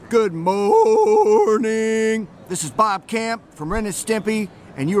Good morning. This is Bob Camp from Ren and Stimpy,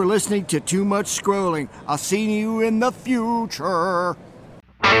 and you are listening to Too Much Scrolling. I'll see you in the future.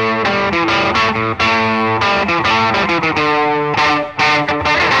 Welcome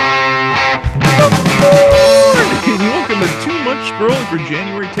to Too Much Scrolling for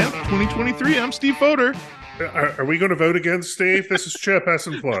January 10th, 2023. I'm Steve Fodor. Are we going to vote again, Steve? This is Chip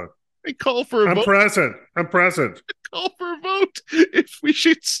Hassenflow. I call for a vote. I'm present. Call for a vote. If we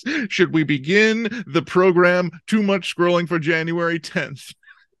should we begin the program Too Much Scrolling for January 10th?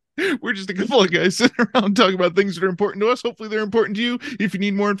 We're just a couple of guys sitting around talking about things that are important to us. Hopefully they're important to you. If you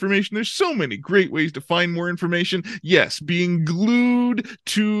need more information, there's so many great ways to find more information. Yes, being glued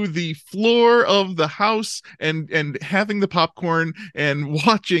to the floor of the house and having the popcorn and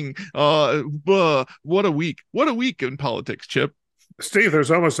watching. What a week. What a week in politics, Chip. Steve, there's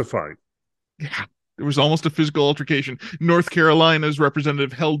almost a fight. Yeah. There was almost a physical altercation. North Carolina's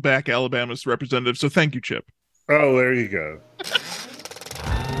representative held back Alabama's representative. So thank you, Chip. Oh, there you go.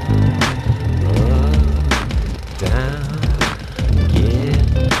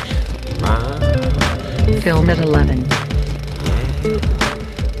 Film at 11.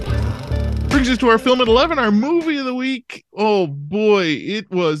 Brings us to our film at 11, our movie of the week. Oh boy, it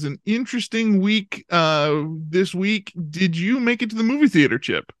was an interesting week this week. Did you make it to the movie theater,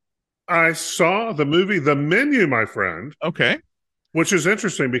 Chip? I saw the movie The Menu, my friend. Okay. Which is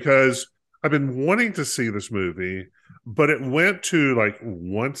interesting because I've been wanting to see this movie, but it went to like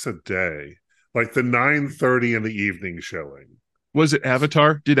once a day, like the 9:30 in the evening showing. Was it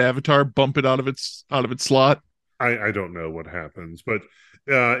Avatar? Did Avatar bump it out of its slot? I don't know what happens, but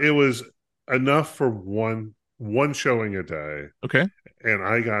it was enough for one showing a day. Okay. And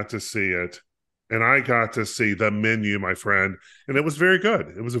I got to see it. And I got to see The Menu, my friend. And it was very good.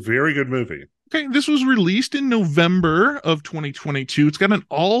 It was a very good movie. Okay, this was released in November of 2022. It's got an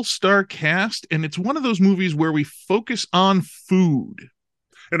all-star cast, and it's one of those movies where we focus on food.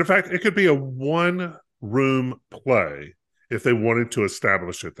 And in fact, it could be a one-room play if they wanted to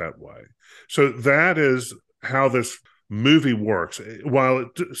establish it that way. So that is how this movie works. While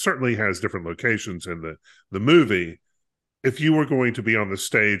it certainly has different locations in the movie, if you were going to be on the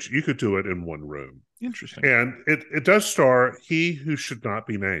stage, you could do it in one room. Interesting. And it does star he who should not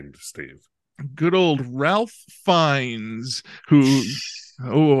be named, Steve. Good old Ralph Fiennes,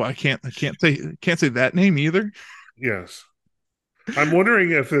 who I can't say that name either. Yes. I'm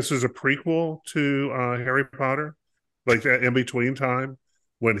wondering if this is a prequel to Harry Potter, like that in between time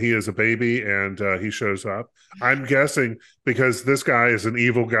when he is a baby and he shows up. I'm guessing because this guy is an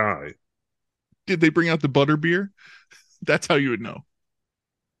evil guy. Did they bring out the butterbeer? That's how you would know.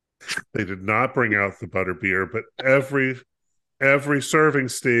 They did not bring out the butterbeer, but every serving,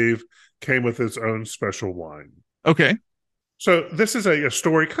 Steve, came with its own special wine. Okay. So this is a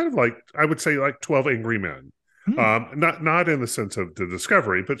story kind of like, I would say, like 12 Angry Men. Not in the sense of the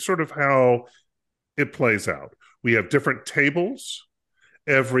discovery, but sort of how it plays out. We have different tables.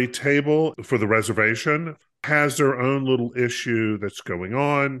 Every table for the reservation has their own little issue that's going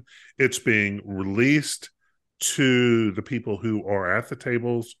on. It's being released to the people who are at the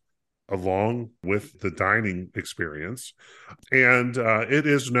tables along with the dining experience. And it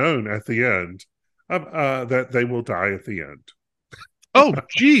is known at the end that they will die at the end. Oh,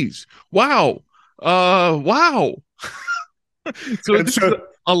 geez. Wow. Wow. So this is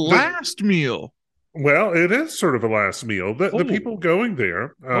a last meal. Well, it is sort of a last meal. The people going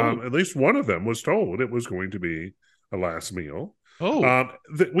there, at least one of them was told it was going to be a last meal.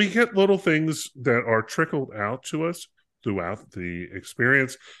 We get little things that are trickled out to us throughout the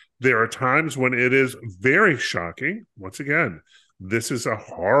experience. There are times when it is very shocking. Once again, this is a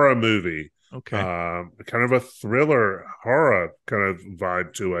horror movie. Okay. Kind of a thriller horror kind of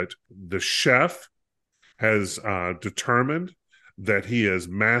vibe to it. The chef has determined that he has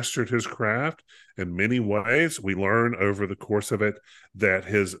mastered his craft in many ways. We learn over the course of it that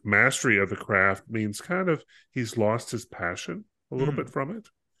his mastery of the craft means kind of he's lost his passion a little bit from it.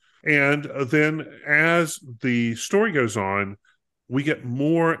 And then as the story goes on, we get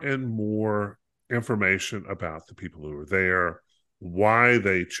more and more information about the people who are there, why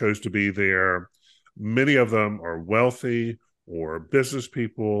they chose to be there. Many of them are wealthy or business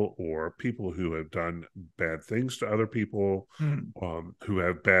people or people who have done bad things to other people, who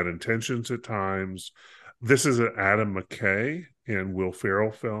have bad intentions at times. This is an Adam McKay and Will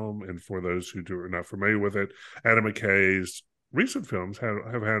Ferrell film. And for those who are not familiar with it, Adam McKay's recent films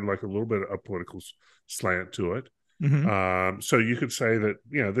have had like a little bit of a political slant to it. So you could say that,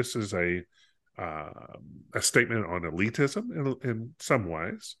 this is a statement on elitism in some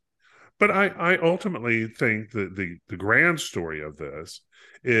ways. But I ultimately think that the grand story of this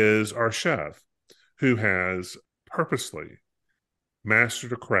is our chef who has purposely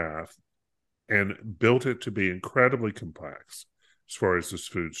mastered a craft and built it to be incredibly complex as far as this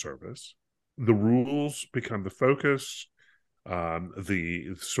food service. The rules become the focus,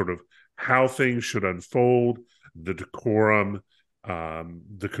 the sort of how things should unfold, the decorum,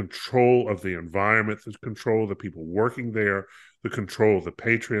 the control of the environment, the control of the people working there, the control of the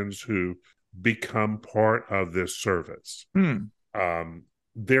patrons who become part of this service.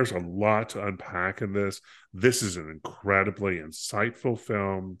 There's a lot to unpack in this. This is an incredibly insightful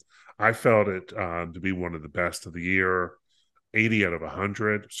film. I felt it to be one of the best of the year, 80 out of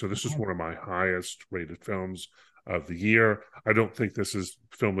 100. So this is one of my highest rated films of the year. I don't think this is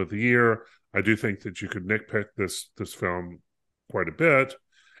film of the year. I do think that you could nitpick this film quite a bit.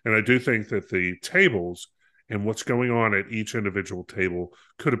 And I do think that the tables and what's going on at each individual table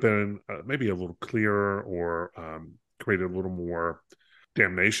could have been maybe a little clearer or created a little more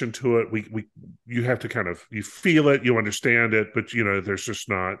damnation to it. You have to kind of, you feel it, you understand it, but there's just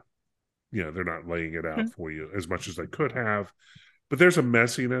not, they're not laying it out for you as much as they could have. But there's a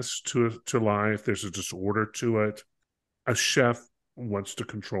messiness to life. There's a disorder to it. A chef wants to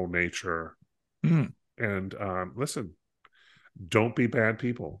control nature. And listen, don't be bad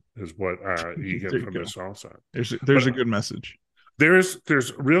people is what you get from this also. There's a good message. There's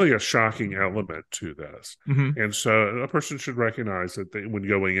really a shocking element to this. And so a person should recognize that when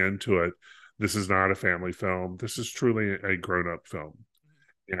going into it, this is not a family film. This is truly a grown-up film.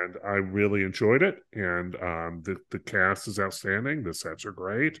 And I really enjoyed it. And the cast is outstanding. The sets are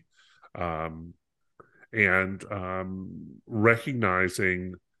great. And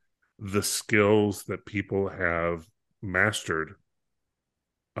recognizing the skills that people have mastered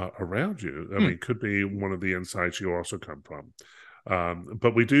around you. I mean, could be one of the insights you also come from.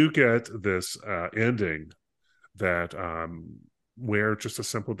 But we do get this ending that where just a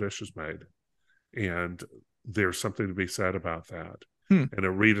simple dish is made. And there's something to be said about that. And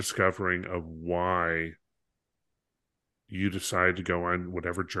a rediscovering of why you decided to go on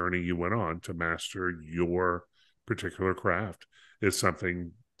whatever journey you went on to master your particular craft is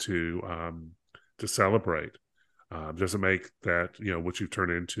something to celebrate. Doesn't make that, what you've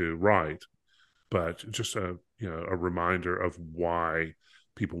turned into right, but just a reminder of why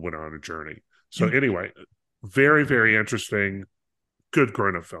people went on a journey. So anyway, very, very interesting, good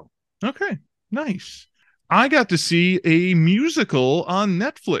grown-up film. Okay, nice. I got to see a musical on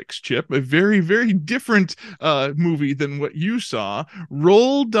Netflix, Chip, a very, very different movie than what you saw.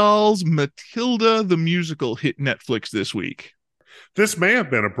 Roald Dahl's Matilda the Musical hit Netflix this week. This may have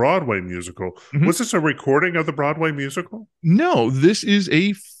been a Broadway musical. Was this a recording of the Broadway musical? No, this is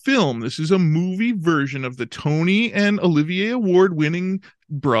a film. This is a movie version of the Tony and Olivier Award-winning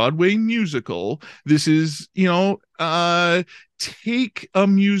Broadway musical. This is, take a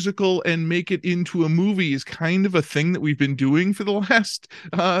musical and make it into a movie is kind of a thing that we've been doing for the last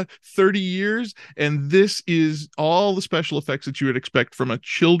 30 years. And this is all the special effects that you would expect from a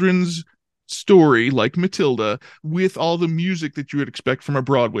children's story like Matilda with all the music that you would expect from a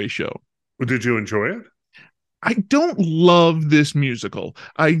Broadway show. Did you enjoy it? I don't love this musical.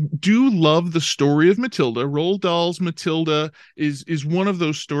 I do love the story of Matilda. Roald Dahl's Matilda is one of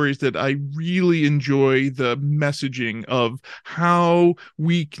those stories that I really enjoy the messaging of how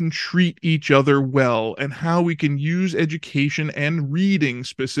we can treat each other well and how we can use education and reading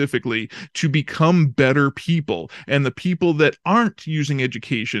specifically to become better people. And the people that aren't using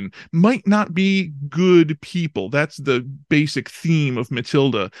education might not be good people. That's the basic theme of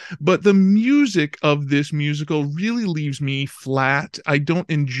Matilda. But the music of this musical really leaves me flat. I don't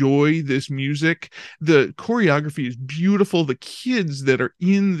enjoy this music. The choreography is beautiful. The kids that are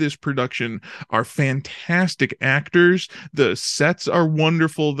in this production are fantastic actors. The sets are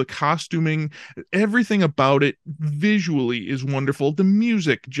wonderful. The costuming, everything about it visually is wonderful. The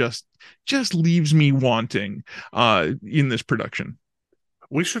music just leaves me wanting in this production.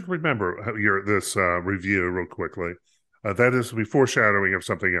 We should remember this review real quickly. That is the foreshadowing of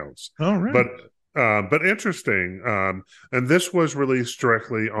something else. All right. But interesting. And this was released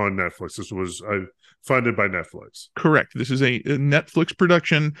directly on Netflix. This was funded by Netflix. Correct. This is a Netflix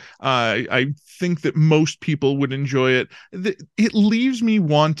production. I think that most people would enjoy it. It leaves me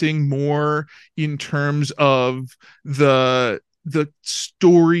wanting more in terms of the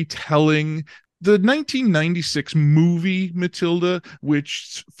storytelling. The 1996 movie Matilda,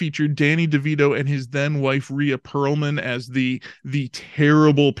 which featured Danny DeVito and his then wife Rhea Perlman as the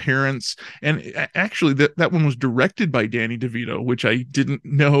terrible parents, and actually that one was directed by Danny DeVito, which I didn't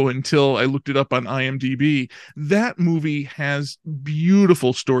know until I looked it up on IMDb. That movie has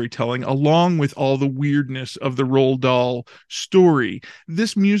beautiful storytelling along with all the weirdness of the Roald Dahl story.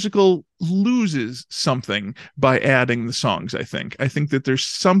 This musical loses something by adding the songs. I think that there's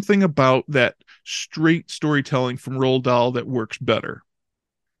something about that straight storytelling from Roald Dahl that works better.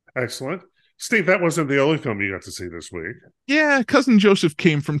 Excellent. Steve, that wasn't the only film you got to see this week. Yeah, cousin Joseph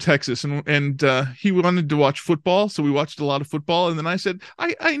came from Texas, and he wanted to watch football, so we watched a lot of football. And then I said,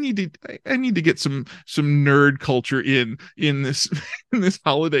 I need to get some nerd culture in this in this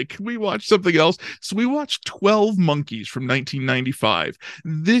holiday. Can we watch something else? So we watched 12 Monkeys from 1995.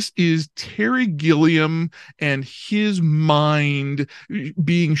 This is Terry Gilliam and his mind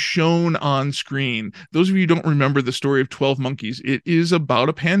being shown on screen. Those of you who don't remember the story of 12 Monkeys, it is about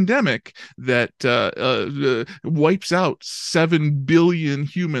a pandemic that wipes out 7 billion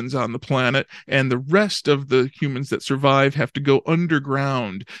humans on the planet, and the rest of the humans that survive have to go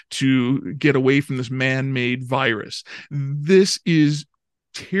underground to get away from this man-made virus. This is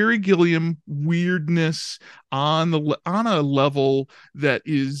Terry Gilliam weirdness on a level that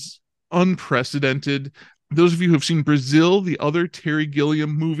is unprecedented. Those of you who have seen Brazil, the other Terry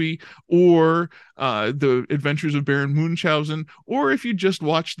Gilliam movie, or The Adventures of Baron Munchausen, or if you just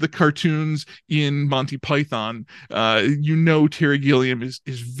watched the cartoons in Monty Python, you know Terry Gilliam is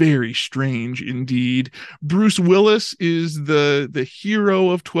very strange indeed. Bruce Willis is the hero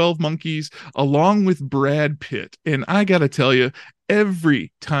of 12 Monkeys, along with Brad Pitt. And I gotta tell you,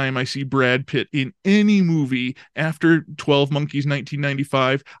 every time I see Brad Pitt in any movie after 12 Monkeys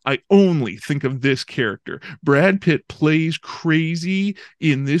 1995, I only think of this character. Brad Pitt plays crazy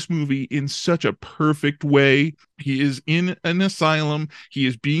in this movie in such a perfect way. He is in an asylum. He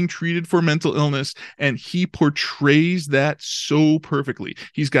is being treated for mental illness, and he portrays that so perfectly.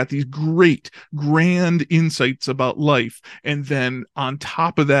 He's got these great, grand insights about life. And then on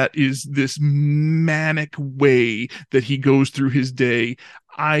top of that is this manic way that he goes through his day.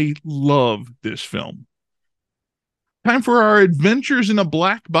 I love this film. Time for our Adventures in a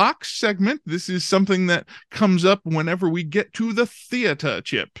Black Box segment. This is something that comes up whenever we get to the theater,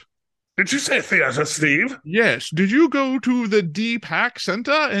 Chip. Did you say theater, Steve? Yes. Did you go to the DPAC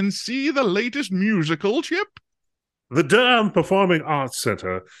Center and see the latest musical, Chip? The Durham Performing Arts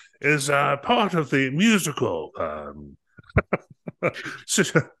Center is part of the musical.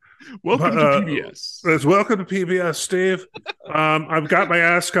 Welcome to PBS. Welcome to PBS, Steve. I've got my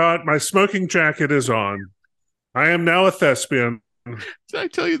ascot. My smoking jacket is on. I am now a thespian. Did I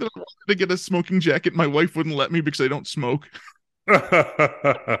tell you that I wanted to get a smoking jacket? My wife wouldn't let me because I don't smoke.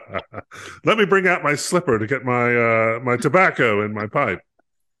 Let me bring out my slipper to get my tobacco in my pipe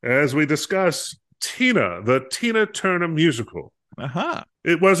as we discuss Tina, the Tina Turner musical.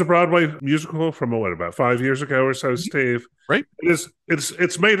 It was a Broadway musical from about 5 years ago or so, Steve. Right.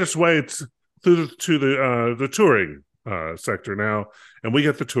 It's made its way through to the touring sector now, and we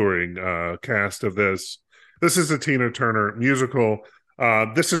get the touring cast of this. This is a Tina Turner musical.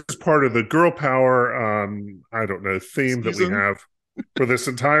 This is part of the girl power, theme that we have for this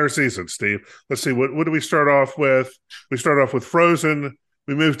entire season, Steve. Let's see, what do we start off with? We start off with Frozen.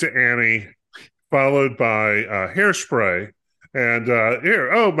 We move to Annie, followed by Hairspray. And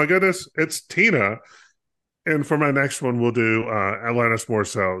oh my goodness, it's Tina. And for my next one, we'll do Alanis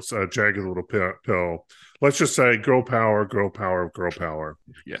Morissette's Jagged Little Pill. Let's just say girl power, girl power, girl power.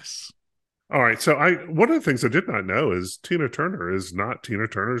 Yes. All right, so one of the things I did not know is Tina Turner is not Tina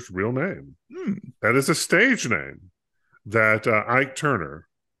Turner's real name. That is a stage name that Ike Turner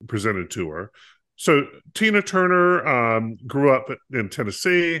presented to her. So Tina Turner grew up in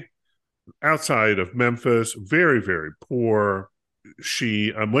Tennessee, outside of Memphis, very, very poor.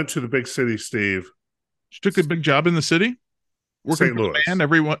 She went to the big city, Steve. She took a big job in the city? Working St. Louis. For the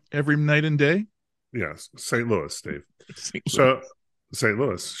man every night and day? Yes, St. Louis, Steve. St. Louis. So St.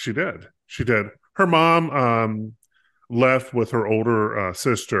 Louis, she did. She did. Her mom left with her older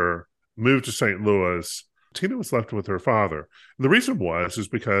sister, moved to St. Louis. Tina was left with her father. And the reason is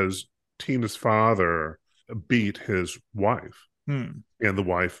because Tina's father beat his wife, and the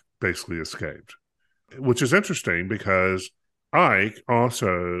wife basically escaped, which is interesting because Ike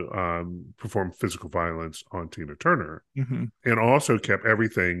also performed physical violence on Tina Turner and also kept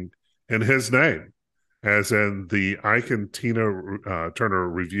everything in his name, as in the Ike and Tina Turner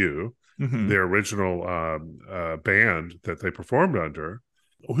Review, their original band that they performed under,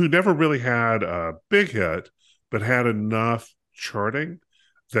 who never really had a big hit, but had enough charting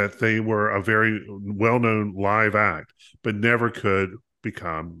that they were a very well-known live act, but never could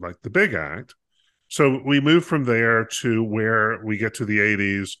become like the big act. So we move from there to where we get to the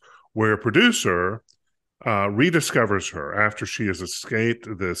 80s, where a producer rediscovers her after she has escaped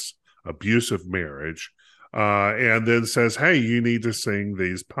this abusive marriage, and then says, hey, you need to sing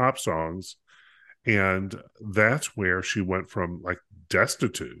these pop songs. And that's where she went from like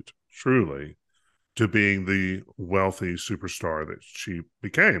destitute, truly, to being the wealthy superstar that she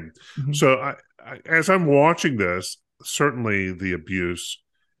became. Mhm. So as I'm watching this, certainly the abuse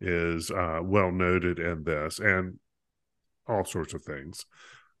is well noted in this and all sorts of things.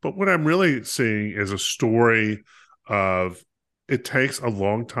 But what I'm really seeing is a story of it takes a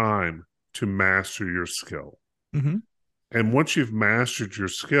long time to master your skill. Mhm. And once you've mastered your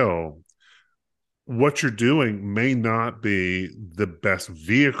skill, what you're doing may not be the best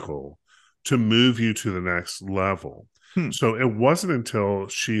vehicle to move you to the next level. So it wasn't until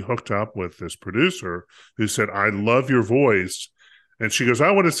she hooked up with this producer who said, I love your voice. And she goes,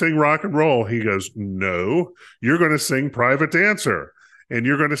 I want to sing rock and roll. He goes, no, you're going to sing Private Dancer and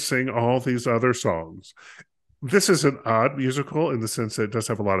you're going to sing all these other songs. This is an odd musical in the sense that it does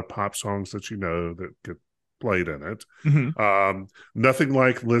have a lot of pop songs that you know that get played in it. Mhm. Nothing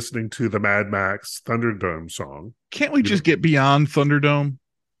like listening to the Mad Max Thunderdome song. Can't we just get beyond Thunderdome?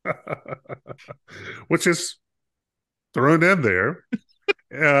 Which is thrown in there.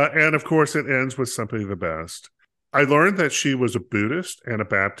 And of course, it ends with Simply the Best. I learned that she was a Buddhist and a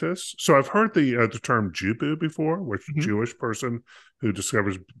Baptist. So I've heard the term Jubu before, which Mhm. Jewish person who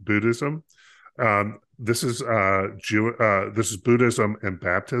discovers Buddhism. This is Buddhism and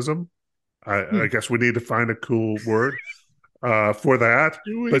baptism. I guess we need to find a cool word for that.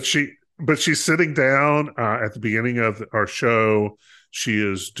 But she's sitting down at the beginning of our show. She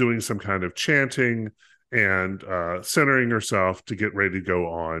is doing some kind of chanting and centering herself to get ready to go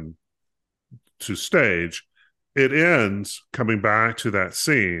on to stage. It ends coming back to that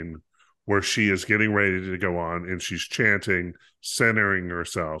scene where she is getting ready to go on and she's chanting, centering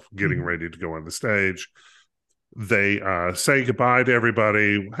herself, getting ready to go on the stage. They say goodbye to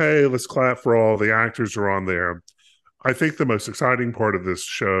everybody. Hey, let's clap for all the actors are on there. I think the most exciting part of this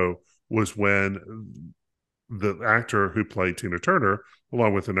show was when the actor who played Tina Turner,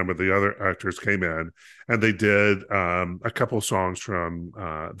 along with a number of the other actors, came in and they did a couple of songs from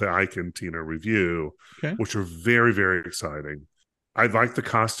the Ike and Tina review, Okay. which are very, very exciting. I like the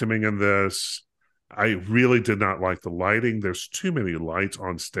costuming in this. I really did not like the lighting. There's too many lights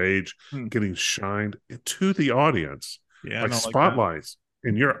on stage getting shined to the audience, Yeah, like no, spotlights.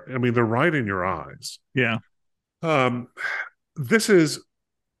 And they're right in your eyes. yeah. This is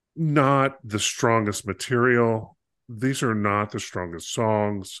not the strongest material. These are not the strongest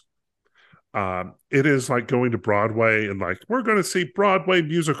songs. It is like going to Broadway and like, we're going to see Broadway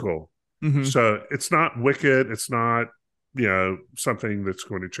musical. Mhm. So it's not Wicked. It's not, something that's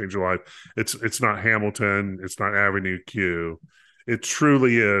going to change your life. It's not Hamilton. It's not Avenue Q. It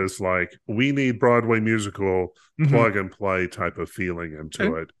truly is like, we need Broadway musical, plug and play type of feeling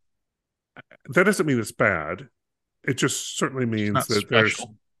into it. That doesn't mean it's bad. It just certainly means that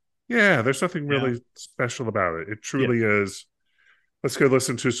there's nothing really special about it. It truly is. Let's go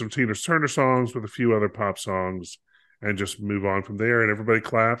listen to some Tina Turner songs with a few other pop songs and just move on from there. And everybody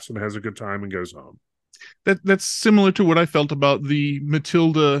claps and has a good time and goes home. That's similar to what I felt about the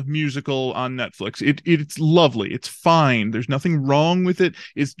Matilda musical on Netflix. It's lovely. It's fine. There's nothing wrong with it.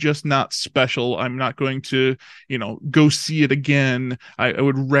 It's just not special. I'm not going to, go see it again. I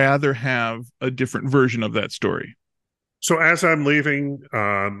would rather have a different version of that story. So as I'm leaving,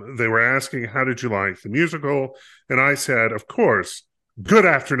 they were asking, how did you like the musical? And I said, of course, good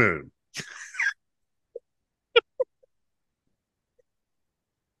afternoon.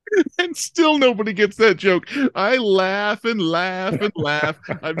 And still nobody gets that joke. I laugh and laugh and laugh.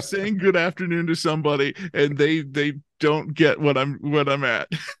 I'm saying good afternoon to somebody and they don't get what I'm at.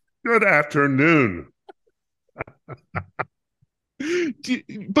 Good afternoon.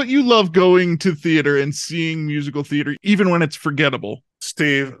 But you love going to theater and seeing musical theater, even when it's forgettable.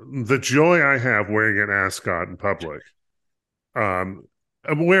 Steve, the joy I have wearing an ascot in public.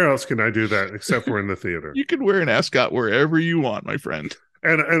 Where else can I do that except for in the theater? You can wear an ascot wherever you want, my friend.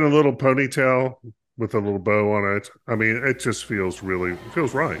 And a little ponytail with a little bow on it. I mean, it just feels right.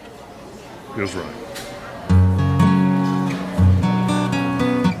 Feels right.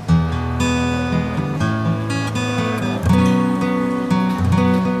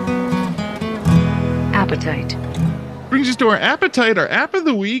 Appetite. Brings us to our appetite, our app of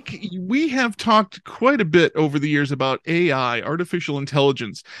the week. We have talked quite a bit over the years about AI, artificial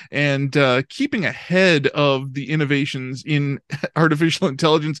intelligence, and keeping ahead of the innovations in artificial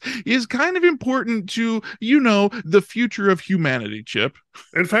intelligence is kind of important to, the future of humanity, Chip.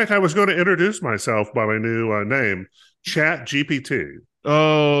 In fact, I was going to introduce myself by my new name, Chat GPT.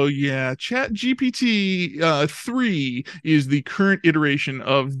 Oh yeah, Chat GPT 3 is the current iteration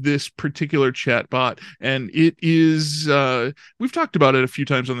of this particular chat bot, and it is we've talked about it a few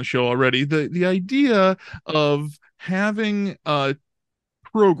times on the show already. The idea of having a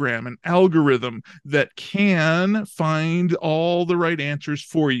program, an algorithm that can find all the right answers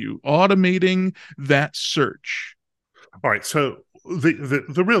for you, automating that search. All right, so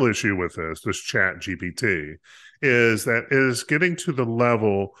the real issue with this Chat GPT is that it is getting to the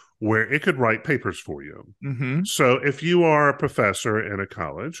level where it could write papers for you. Mm-hmm. So if you are a professor in a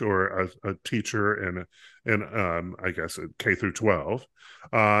college or a teacher in I guess K through 12,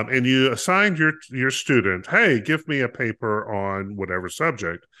 and you assigned your student, hey, give me a paper on whatever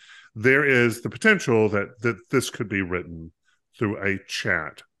subject, there is the potential that this could be written through a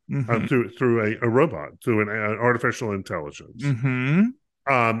chat, Mm-hmm. through a robot, through an artificial intelligence. Mm-hmm.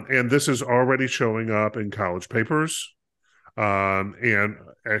 And this is already showing up in college papers. And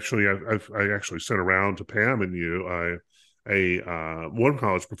actually, I actually sent around to Pam and you one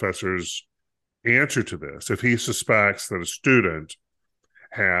college professor's answer to this. If he suspects that a student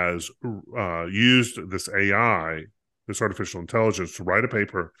has used this AI, this artificial intelligence, to write a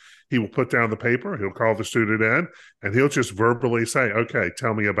paper, he will put down the paper, he'll call the student in, and he'll just verbally say, okay,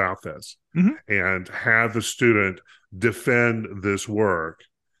 tell me about this, and have the student defend this work.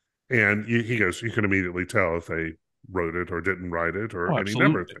 And he goes, you can immediately tell if they wrote it or didn't write it or any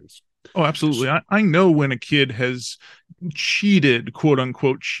number of things. Oh, absolutely. I know when a kid has cheated, quote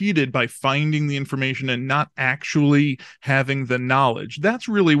unquote, cheated by finding the information and not actually having the knowledge. That's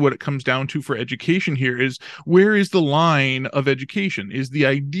really what it comes down to for education here is where is the line of education? Is the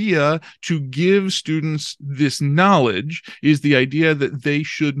idea to give students this knowledge? Is the idea that they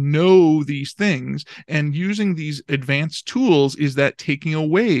should know these things? And using these advanced tools, is that taking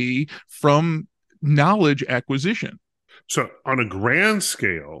away from knowledge acquisition? So on a grand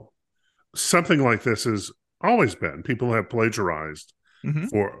scale, something like this has always been. People have plagiarized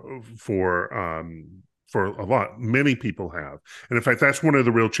for a lot. Many people have, and in fact, that's one of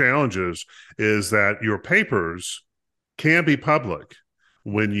the real challenges: is that your papers can be public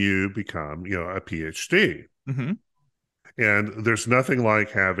when you become, a PhD. Mm-hmm. And there's nothing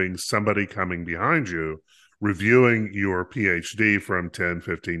like having somebody coming behind you, reviewing your PhD from 10,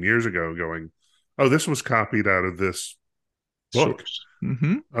 15 years ago, going, "Oh, this was copied out of this book."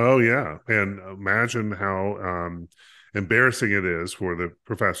 Mm-hmm. Oh yeah, and imagine how embarrassing it is for the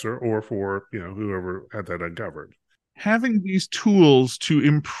professor or for whoever had that uncovered. Having these tools to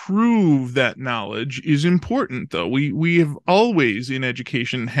improve that knowledge is important, though. We have always in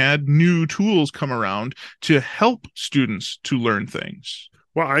education had new tools come around to help students to learn things.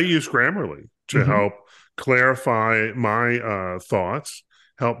 Well, I use Grammarly to help clarify my thoughts,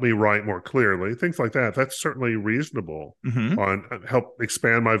 help me write more clearly, things like that. That's certainly reasonable on help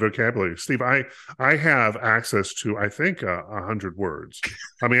expand my vocabulary. Steve, I have access to, I think, 100 words.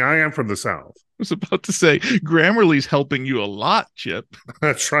 I mean, I am from the South. I was about to say, Grammarly's helping you a lot, Chip.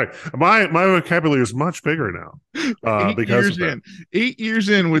 That's right. My vocabulary is much bigger now. because 8 years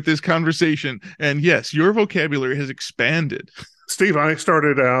in with this conversation, and yes, your vocabulary has expanded. Steve, I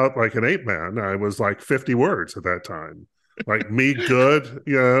started out like an ape man. I was like 50 words at that time. Like me good,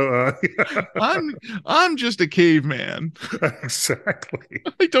 I'm just a caveman. Exactly.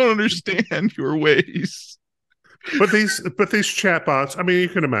 I don't understand your ways. But these chatbots, I mean, you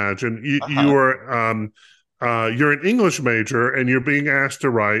can imagine you're an English major and you're being asked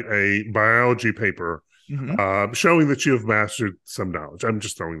to write a biology paper showing that you have mastered some knowledge. I'm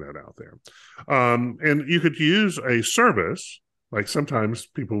just throwing that out there. And you could use a service. Like sometimes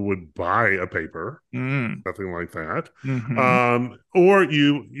people would buy a paper, something like that. Or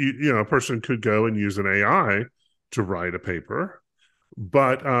a person could go and use an AI to write a paper.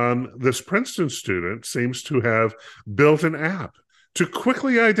 But this Princeton student seems to have built an app to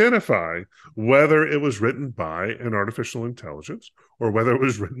quickly identify whether it was written by an artificial intelligence or whether it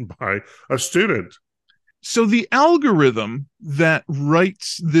was written by a student. So the algorithm that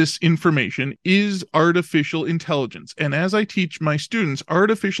writes this information is artificial intelligence. And as I teach my students,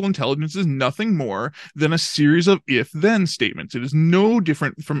 artificial intelligence is nothing more than a series of if-then statements. It is no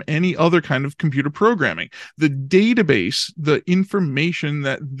different from any other kind of computer programming. The database, the information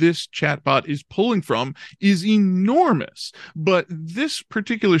that this chatbot is pulling from is enormous. But this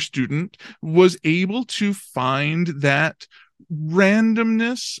particular student was able to find that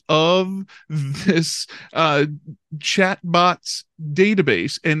randomness of this chatbot's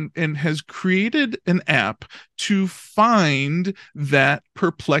database and has created an app to find that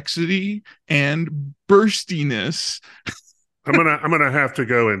perplexity and burstiness. I'm gonna have to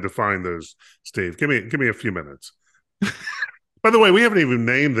go in to find those, Steve. Give me a few minutes. By the way, we haven't even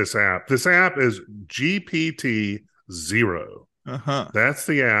named this app. This app is GPT-0. That's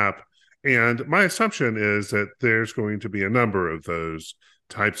the app. And my assumption is that there's going to be a number of those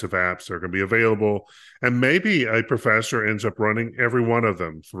types of apps that are going to be available. And maybe a professor ends up running every one of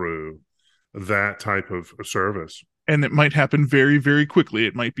them through that type of service. And it might happen very, very quickly.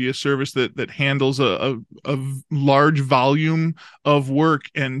 It might be a service that handles a large volume of work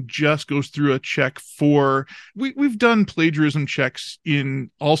and just goes through a check for... We've done plagiarism checks in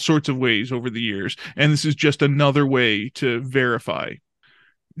all sorts of ways over the years. And this is just another way to verify.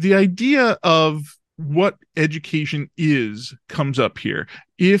 The idea of what education is comes up here.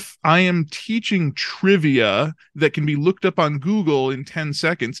 If I am teaching trivia that can be looked up on Google in 10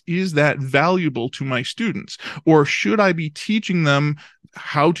 seconds, is that valuable to my students? Or should I be teaching them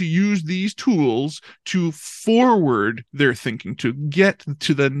how to use these tools to forward their thinking, to get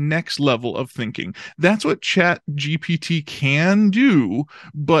to the next level of thinking? That's what ChatGPT can do,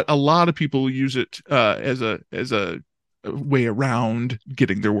 but a lot of people use it as a way around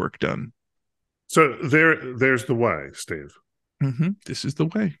getting their work done. So there's the way, Steve. This is the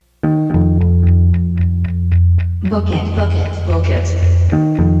way. Book it, book it, book it.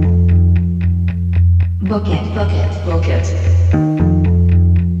 Book it, book it, book it.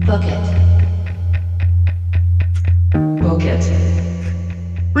 Book it. Book it.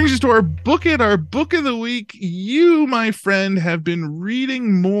 Brings us to our book of the week. You, my friend, have been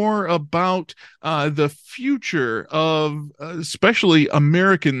reading more about the future of especially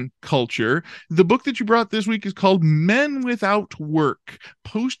American culture. The book that you brought this week is called Men Without Work,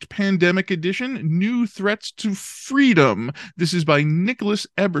 Post-Pandemic Edition, New Threats to Freedom. This is by Nicholas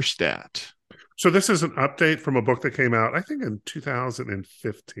Eberstadt. So this is an update from a book that came out, I think, in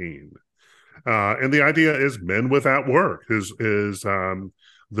 2015. And the idea is men without work is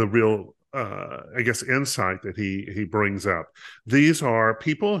the real, I guess, insight that he brings up. These are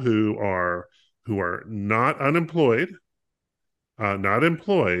people who are not unemployed, not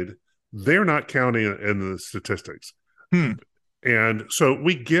employed. They're not counting in the statistics. And so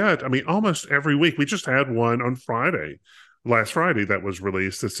we get, I mean, almost every week. We just had one on last Friday that was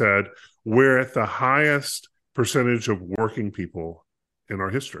released that said we're at the highest percentage of working people in our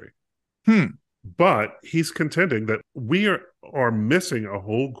history. But he's contending that we are missing a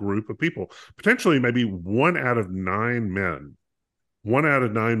whole group of people, potentially maybe 1 out of 9 men. 1 out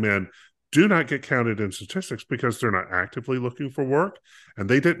of 9 men do not get counted in statistics because they're not actively looking for work and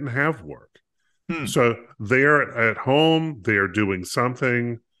they didn't have work. So they're at home, they're doing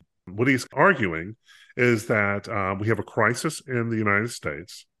something. What he's arguing is that we have a crisis in the United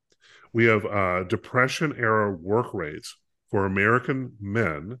States. We have Depression-era work rates for American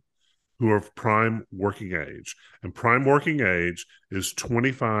men who are of prime working age. And prime working age is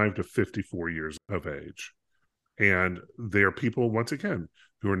 25 to 54 years of age. And there are people, once again,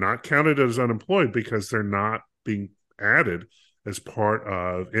 who are not counted as unemployed because they're not being added as part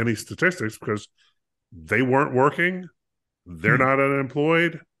of any statistics because they weren't working. They're not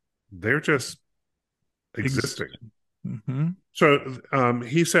unemployed. They're just existing. So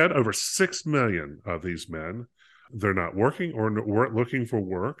he said over 6 million of these men, they're not working or weren't looking for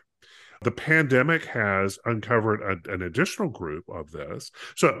work. The pandemic has uncovered an additional group of this.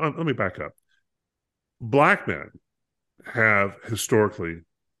 So let me back up. Black men have historically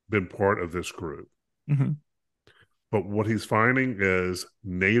been part of this group. But what he's finding is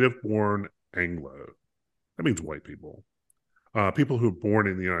native-born Anglo. That means white people. People who are born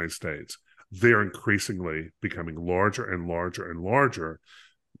in the United States. They're increasingly becoming larger and larger and larger.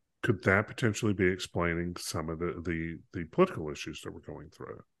 Could that potentially be explaining some of the political issues that we're going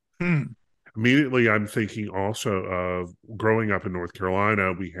through? Immediately, I'm thinking also of growing up in North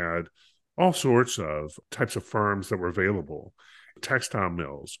Carolina, we had all sorts of types of firms that were available. Textile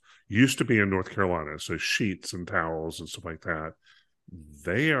mills used to be in North Carolina, so sheets and towels and stuff like that.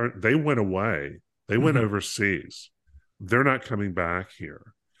 They went away. They went overseas. They're not coming back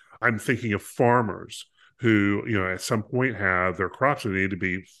here. I'm thinking of farmers who, at some point have their crops that need to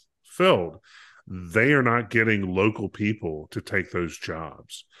be filled. They are not getting local people to take those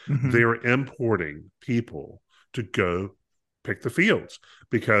jobs. They're importing people to go pick the fields,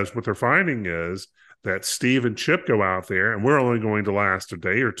 because what they're finding is that Steve and Chip go out there and we're only going to last a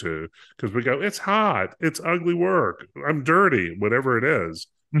day or two because we go, it's hot, it's ugly work, I'm dirty, whatever it is.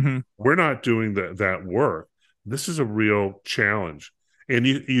 We're not doing that work. This is a real challenge. And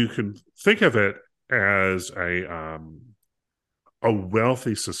you can think of it as a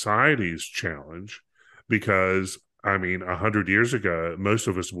wealthy society's challenge, because 100 years ago, most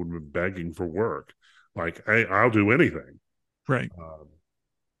of us would have been begging for work. Like, hey, I'll do anything. Right.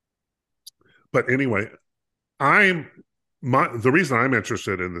 But anyway, the reason I'm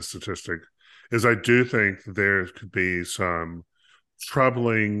interested in this statistic is I do think there could be some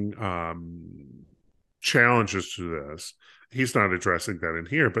troubling challenges to this. He's not addressing that in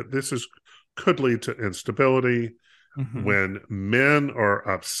here, but could lead to instability. When men are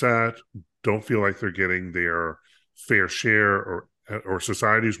upset, don't feel like they're getting their fair share, or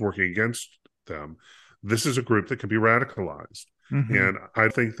society's working against them, this is a group that can be radicalized. And I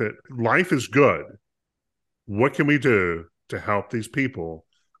think that life is good. What can we do to help these people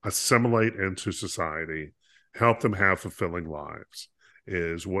assimilate into society, help them have fulfilling lives,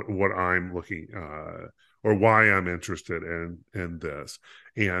 is what I'm looking or why I'm interested in this.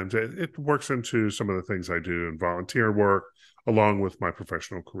 And it works into some of the things I do in volunteer work, along with my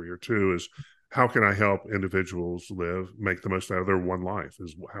professional career too, is how can I help individuals make the most out of their one life,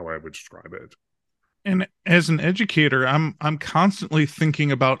 is how I would describe it. And as an educator, I'm constantly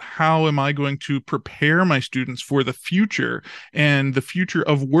thinking about how am I going to prepare my students for the future, and the future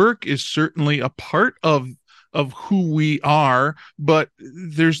of work is certainly a part of who we are, but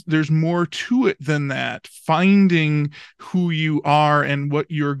there's more to it than that. Finding who you are and what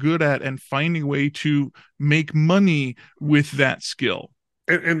you're good at, and finding a way to make money with that skill.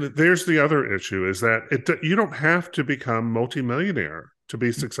 And there's the other issue, is that you don't have to become multimillionaire to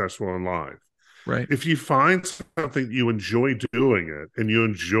be successful in life. Right. If you find something you enjoy doing it, and you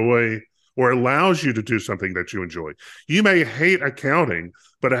enjoy, or allows you to do something that you enjoy. You may hate accounting,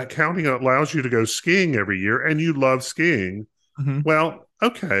 but accounting allows you to go skiing every year and you love skiing. Well,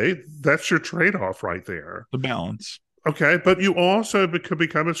 okay, that's your trade-off right there. The balance. Okay, but you also could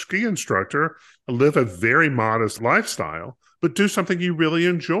become a ski instructor, live a very modest lifestyle, but do something you really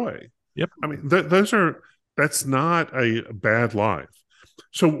enjoy. Yep. That's not a bad life.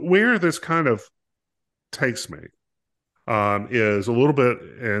 So where this kind of takes me is a little bit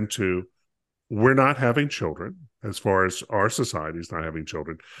into, we're not having children, as far as our society is not having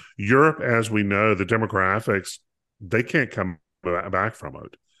children. Europe, as we know, the demographics, they can't come back from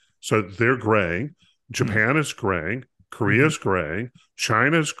it. So they're graying. Japan is graying. Korea's graying.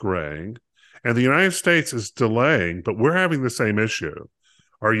 China's graying. And the United States is delaying, but we're having the same issue.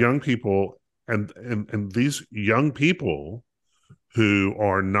 Our young people, and these young people who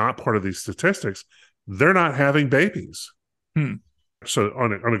are not part of these statistics, they're not having babies. So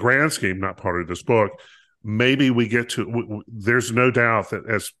on a grand scheme, not part of this book, maybe we get to, there's no doubt that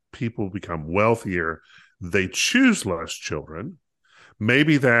as people become wealthier, they choose less children.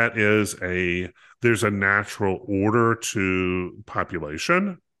 Maybe that is there's a natural order to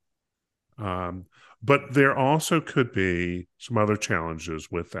population. But there also could be some other challenges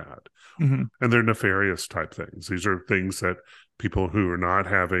with that. And they're nefarious type things. These are things that people who are not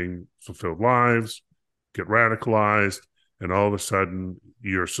having fulfilled lives get radicalized, and all of a sudden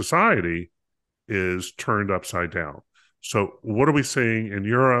your society is turned upside down. So what are we seeing in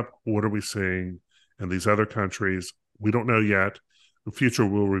Europe? What are we seeing in these other countries? We don't know yet. The future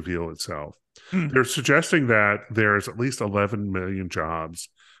will reveal itself. They're suggesting that there's at least 11 million jobs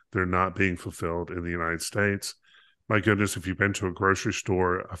that are not being fulfilled in the United States. My goodness, if you've been to a grocery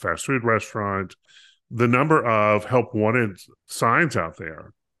store, a fast food restaurant, the number of help wanted signs out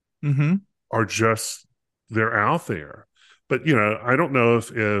there are just, they're out there. But, I don't know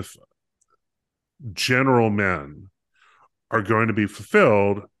if general men are going to be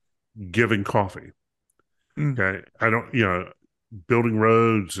fulfilled giving coffee. Okay. I don't, building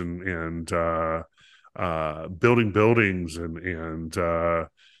roads and building buildings and there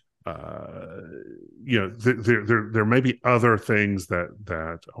may be other things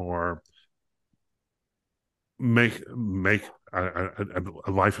that are make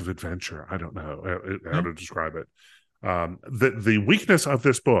a life of adventure. I don't know how to describe it. The weakness of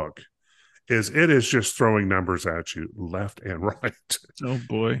this book is it is just throwing numbers at you left and right. Oh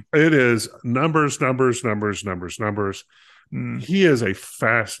boy. It is numbers. He is a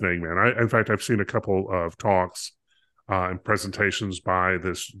fascinating man. In fact, I've seen a couple of talks and presentations by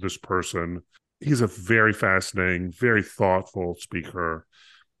this person. he's a very fascinating, very thoughtful speaker.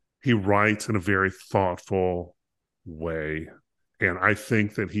 He writes in a very thoughtful way. And I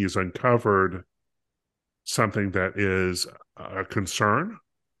think that he's uncovered something that is a concern,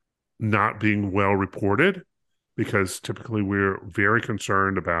 not being well reported, because typically we're very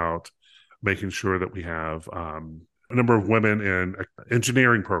concerned about making sure that we have a number of women in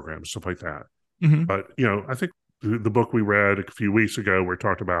engineering programs, stuff like that. Mhm. But, I think the book we read a few weeks ago where it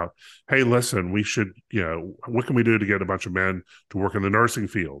talked about, hey, listen, we should, what can we do to get a bunch of men to work in the nursing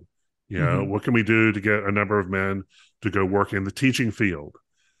field? What can we do to get a number of men to go work in the teaching field?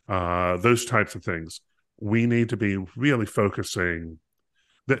 Those types of things. We need to be really focusing.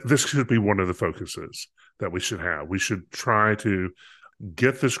 This should be one of the focuses that we should have. We should try to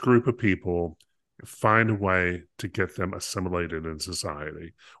get this group of people, find a way to get them assimilated in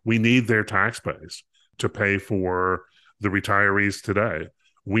society. We need their tax base to pay for the retirees today.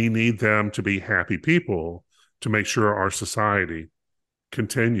 We need them to be happy people to make sure our society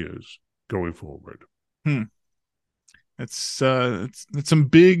continues going forward. It's some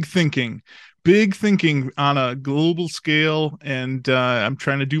big thinking on a global scale, and I'm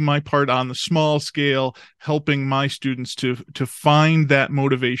trying to do my part on the small scale, helping my students to find that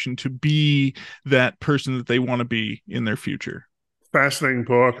motivation to be that person that they want to be in their future. Fascinating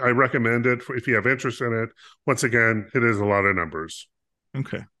book. I recommend it if you have interest in it. Once again, it is a lot of numbers.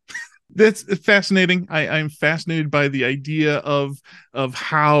 Okay. That's fascinating. I'm fascinated by the idea of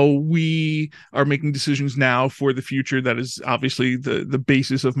how we are making decisions now for the future. That is obviously the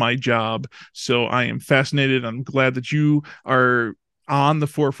basis of my job. So I am fascinated. I'm glad that you are on the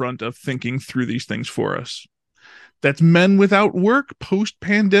forefront of thinking through these things for us. That's Men Without Work,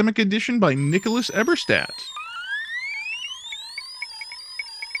 Post-Pandemic Edition by Nicholas Eberstadt.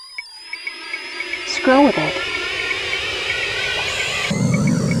 Scroll with it.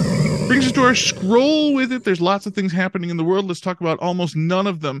 Brings us to our scroll with it. There's lots of things happening in the world. Let's talk about almost none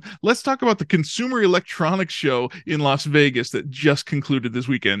of them. Let's talk about the Consumer Electronics Show in Las Vegas that just concluded this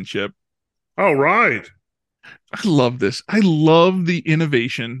weekend, Chip. All right. I love this. I love the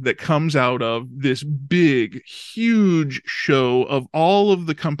innovation that comes out of this big, huge show of all of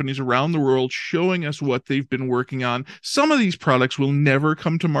the companies around the world showing us what they've been working on. Some of these products will never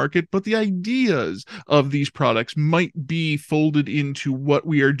come to market, but the ideas of these products might be folded into what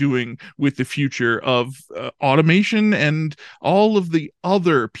we are doing with the future of automation and all of the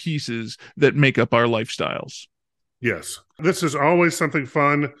other pieces that make up our lifestyles. Yes. This is always something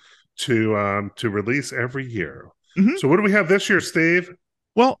fun to release every year. Mm-hmm. So what do we have this year, Steve?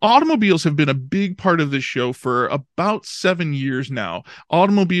 Well, automobiles have been a big part of this show for about 7 years now.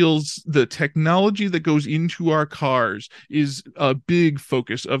 Automobiles, the technology that goes into our cars is a big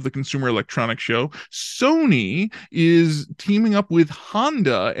focus of the Consumer Electronics Show. Sony is teaming up with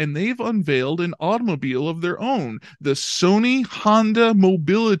Honda, and they've unveiled an automobile of their own. The Sony Honda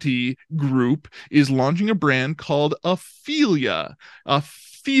Mobility Group is launching a brand called Afeelia. I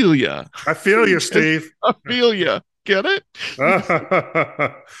feel you, Steve. Afeelia. Get it?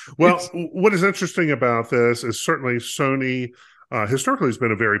 Well, what is interesting about this is certainly Sony historically has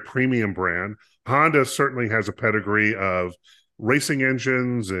been a very premium brand. Honda certainly has a pedigree of racing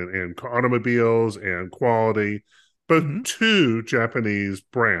engines and automobiles and quality, both two Japanese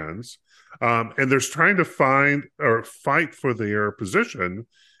brands. And they're trying to find or fight for their position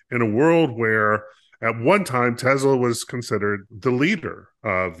in a world where at one time Tesla was considered the leader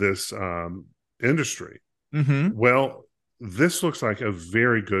of this industry. Mm-hmm. Well, this looks like a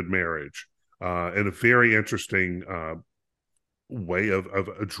very good marriage and a very interesting way of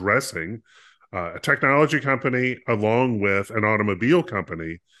addressing a technology company along with an automobile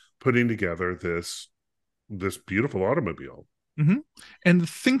company putting together this beautiful automobile. Mm-hmm. And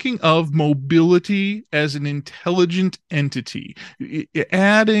thinking of mobility as an intelligent entity,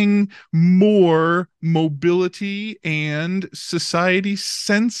 adding more mobility and society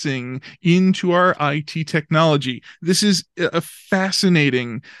sensing into our IT technology. This is a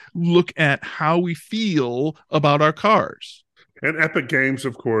fascinating look at how we feel about our cars. And Epic Games,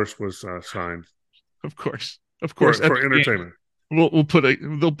 of course, was signed. Of course, for entertainment. They'll put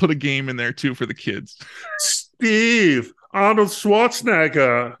a game in there too for the kids. Steve, Arnold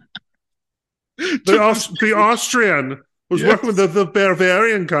Schwarzenegger, the Austrian, was working with the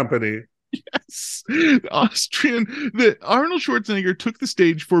Bavarian company. Yes, the Arnold Schwarzenegger took the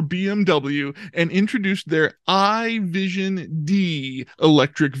stage for BMW and introduced their iVision D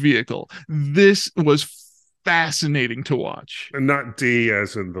electric vehicle. This was fascinating to watch. And not D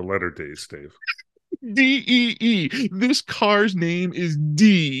as in the letter D, Steve. DEE. This car's name is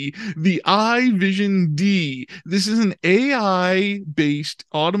D, the iVision D. This is an AI based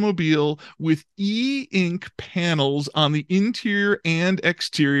automobile with e-ink panels on the interior and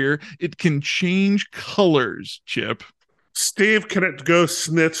exterior. It can change colors, Chip. Steve, can it go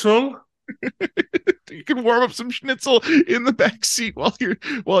schnitzel? You can warm up some schnitzel in the back seat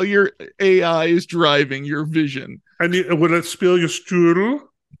while your AI is driving your vision. And will it spill your strudel?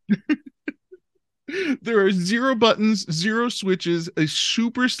 There are 0 buttons, 0 switches, a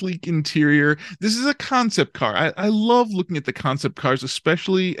super sleek interior. This is a concept car. I love looking at the concept cars,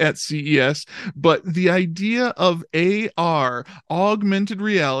 especially at CES, but the idea of AR, augmented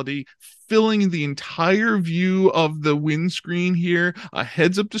reality, filling the entire view of the windscreen here, a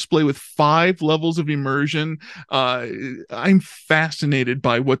heads-up display with 5 levels of immersion. I'm fascinated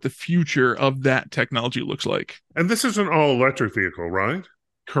by what the future of that technology looks like. And this is an all-electric vehicle, right?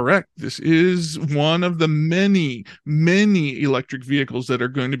 Correct. This is one of the many, many electric vehicles that are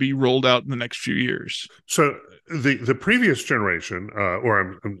going to be rolled out in the next few years. So the previous generation,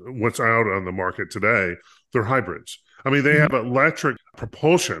 or what's out on the market today, they're hybrids. I mean, they have electric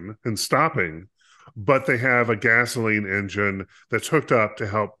propulsion and stopping, but they have a gasoline engine that's hooked up to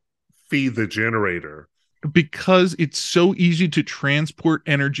help feed the generator. Because it's so easy to transport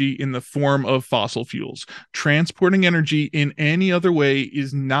energy in the form of fossil fuels. Transporting energy in any other way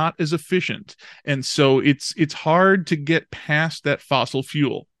is not as efficient. And so it's hard to get past that fossil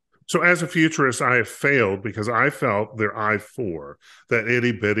fuel. So as a futurist, I have failed because I felt their i4, that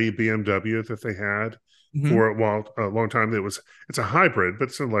itty bitty BMW that they had for a long time, it's a hybrid, but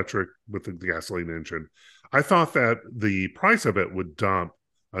it's an electric with the gasoline engine. I thought that the price of it would dump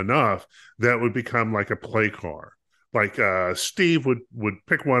enough that would become like a play car. Like Steve would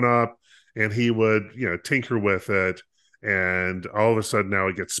pick one up and he would, tinker with it, and all of a sudden now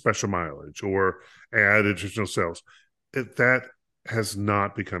it gets special mileage or add additional sales. That has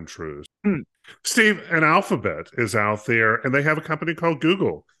not become true. Steve, an Alphabet is out there, and they have a company called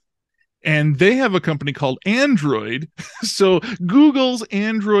Google. And they have a company called Android. So Google's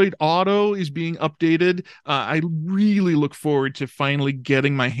Android Auto is being updated. I really look forward to finally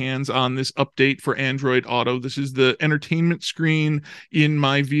getting my hands on this update for Android Auto. This is the entertainment screen in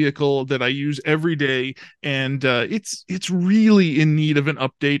my vehicle that I use every day, and it's really in need of an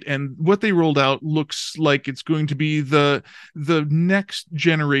update. And what they rolled out looks like it's going to be the next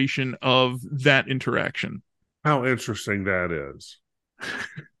generation of that interaction. How interesting that is.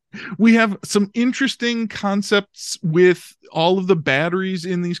 We have some interesting concepts with all of the batteries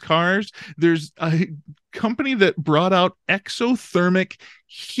in these cars. There's a company that brought out exothermic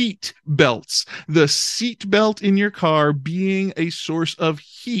heat belts, the seat belt in your car being a source of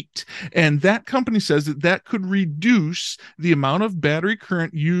heat. And that company says that could reduce the amount of battery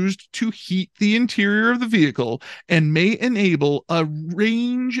current used to heat the interior of the vehicle and may enable a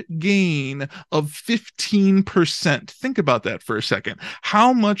range gain of 15%. Think about that for a second.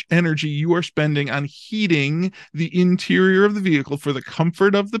 How much energy you are spending on heating the interior of the vehicle for the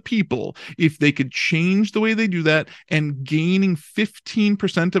comfort of the people if they could change the way they do that and gaining 15%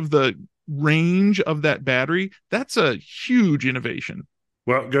 of the range of that battery. That's a huge innovation.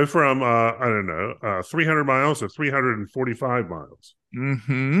 Well, go from 300 miles to 345 miles.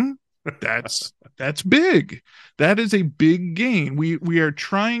 That's big. That is a big gain. We are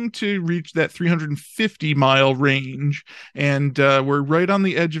trying to reach that 350-mile range, and we're right on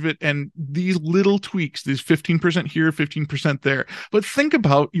the edge of it. And these little tweaks, these 15% here, 15% there. But think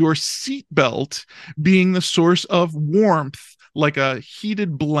about your seatbelt being the source of warmth, like a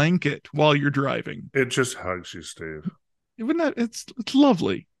heated blanket while you're driving. It just hugs you, Steve. Even that, it's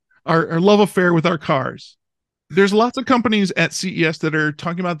lovely. Our love affair with our cars. There's lots of companies at CES that are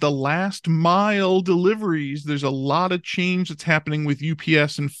talking about the last mile deliveries. There's a lot of change that's happening with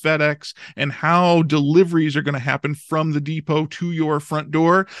UPS and FedEx and how deliveries are going to happen from the depot to your front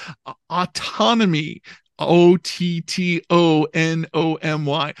door. Autonomy. Ottonomy,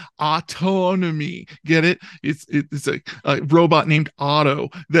 autonomy. Get it? It's a robot named Otto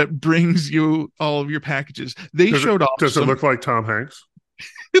that brings you all of your packages. Does it look like Tom Hanks?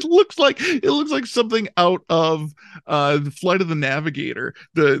 It looks like something out of the Flight of the Navigator,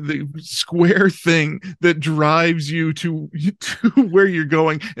 the square thing that drives you to where you're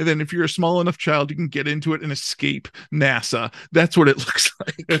going, and then if you're a small enough child, you can get into it and escape NASA. That's what it looks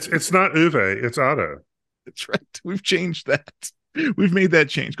like. It's not Uwe, it's Otto. That's right. We've changed that. We've made that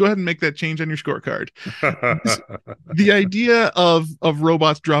change. Go ahead and make that change on your scorecard. The idea of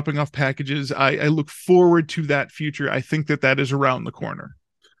robots dropping off packages, I look forward to that future. I think that is around the corner.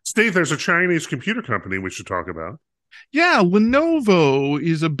 Steve, there's a Chinese computer company we should talk about. Yeah, Lenovo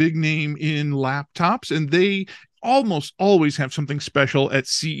is a big name in laptops, and they almost always have something special at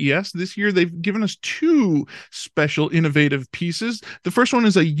CES. This year, they've given us two special innovative pieces. The first one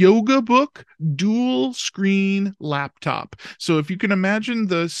is a Yoga Book dual screen laptop. So if you can imagine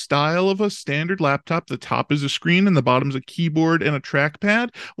the style of a standard laptop, the top is a screen and the bottom is a keyboard and a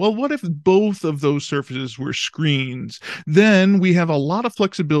trackpad. Well, what if both of those surfaces were screens? Then we have a lot of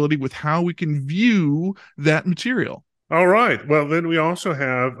flexibility with how we can view that material. All right. Well, then we also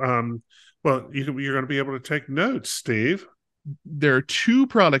have, you're going to be able to take notes, Steve. There are two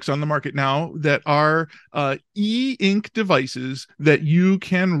products on the market now that are e-ink devices that you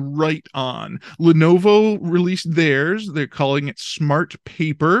can write on. Lenovo released theirs. They're calling it Smart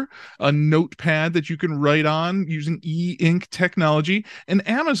Paper, a notepad that you can write on using e-ink technology. And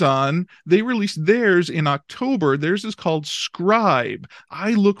Amazon, they released theirs in October. Theirs is called Scribe.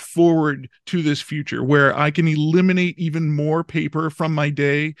 I look forward to this future where I can eliminate even more paper from my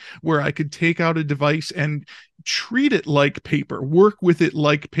day, where I could take out a device and treat it like paper, work with it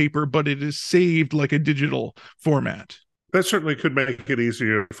like paper, but it is saved like a digital format. That certainly could make it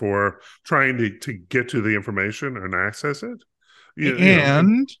easier for trying to get to the information and access it. You have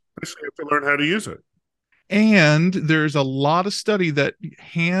to learn how to use it. And there's a lot of study that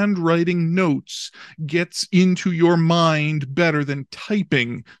handwriting notes gets into your mind better than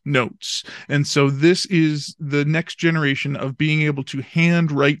typing notes. And so this is the next generation of being able to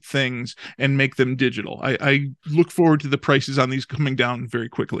handwrite things and make them digital. I look forward to the prices on these coming down very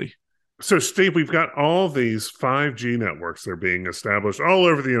quickly. So, Steve, we've got all these 5G networks that are being established all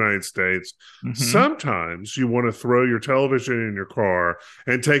over the United States. Mm-hmm. Sometimes you want to throw your television in your car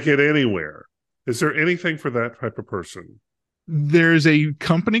and take it anywhere. Is there anything for that type of person? There's a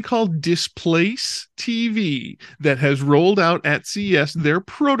company called Displace TV that has rolled out at CES their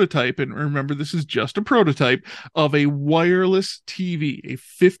prototype, and remember, this is just a prototype, of a wireless TV, a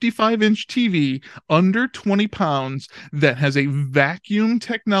 55-inch TV under 20 pounds that has a vacuum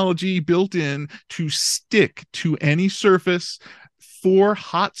technology built in to stick to any surface, 4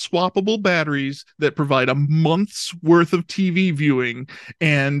 hot swappable batteries that provide a month's worth of TV viewing.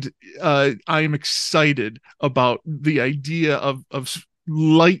 And I am excited about the idea of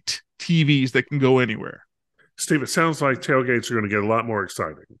light TVs that can go anywhere. Steve, it sounds like tailgates are going to get a lot more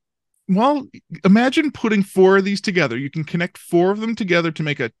exciting. Well, imagine putting 4 of these together. You can connect 4 of them together to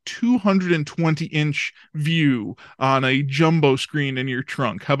make a 220-inch view on a jumbo screen in your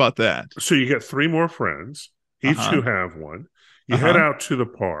trunk. How about that? So you get 3 more friends, each who have one. You head out to the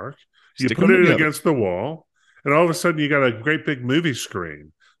park, you put it against the wall, and all of a sudden you got a great big movie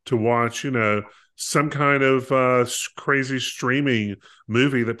screen to watch, some kind of crazy streaming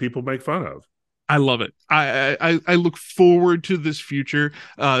movie that people make fun of. I love it. I look forward to this future.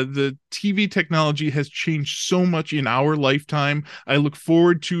 The TV technology has changed so much in our lifetime. I look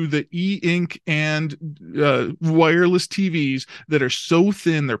forward to the e-ink and wireless TVs that are so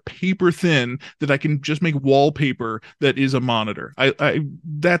thin, they're paper thin, that I can just make wallpaper that is a monitor.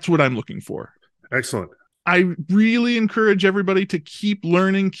 That's what I'm looking for. Excellent. I really encourage everybody to keep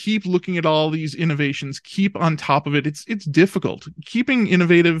learning, keep looking at all these innovations, keep on top of it. It's difficult. Keeping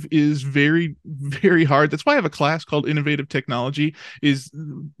innovative is very, very hard. That's why I have a class called Innovative Technology. Is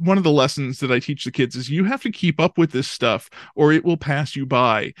one of the lessons that I teach the kids is you have to keep up with this stuff or it will pass you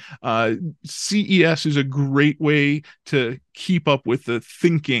by. CES is a great way to keep up with the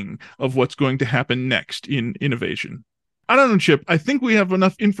thinking of what's going to happen next in innovation. I don't know, Chip. I think we have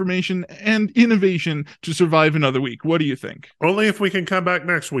enough information and innovation to survive another week. What do you think? Only if we can come back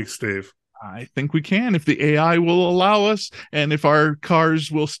next week, Steve. I think we can, if the AI will allow us, and if our cars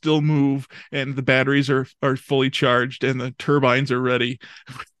will still move, and the batteries are fully charged, and the turbines are ready.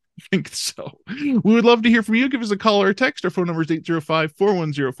 I think so. We would love to hear from you. Give us a call or a text. Our phone number is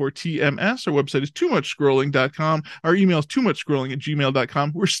 805-410-4TMS. Our website is toomuchscrolling.com. Our email is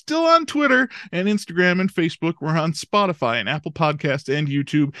toomuchscrolling@gmail.com. We're still on Twitter and Instagram and Facebook. We're on Spotify and Apple Podcasts and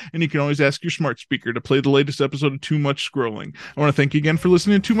YouTube. And you can always ask your smart speaker to play the latest episode of Too Much Scrolling. I want to thank you again for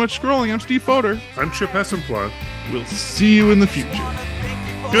listening to Too Much Scrolling. I'm Steve Fodor. I'm Chip Hessenpluth. We'll see you in the future.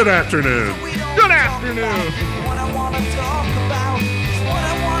 Good afternoon. Good afternoon. What I want to talk about is what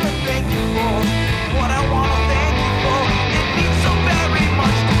I want to thank you for. What I want to thank you for. It means so very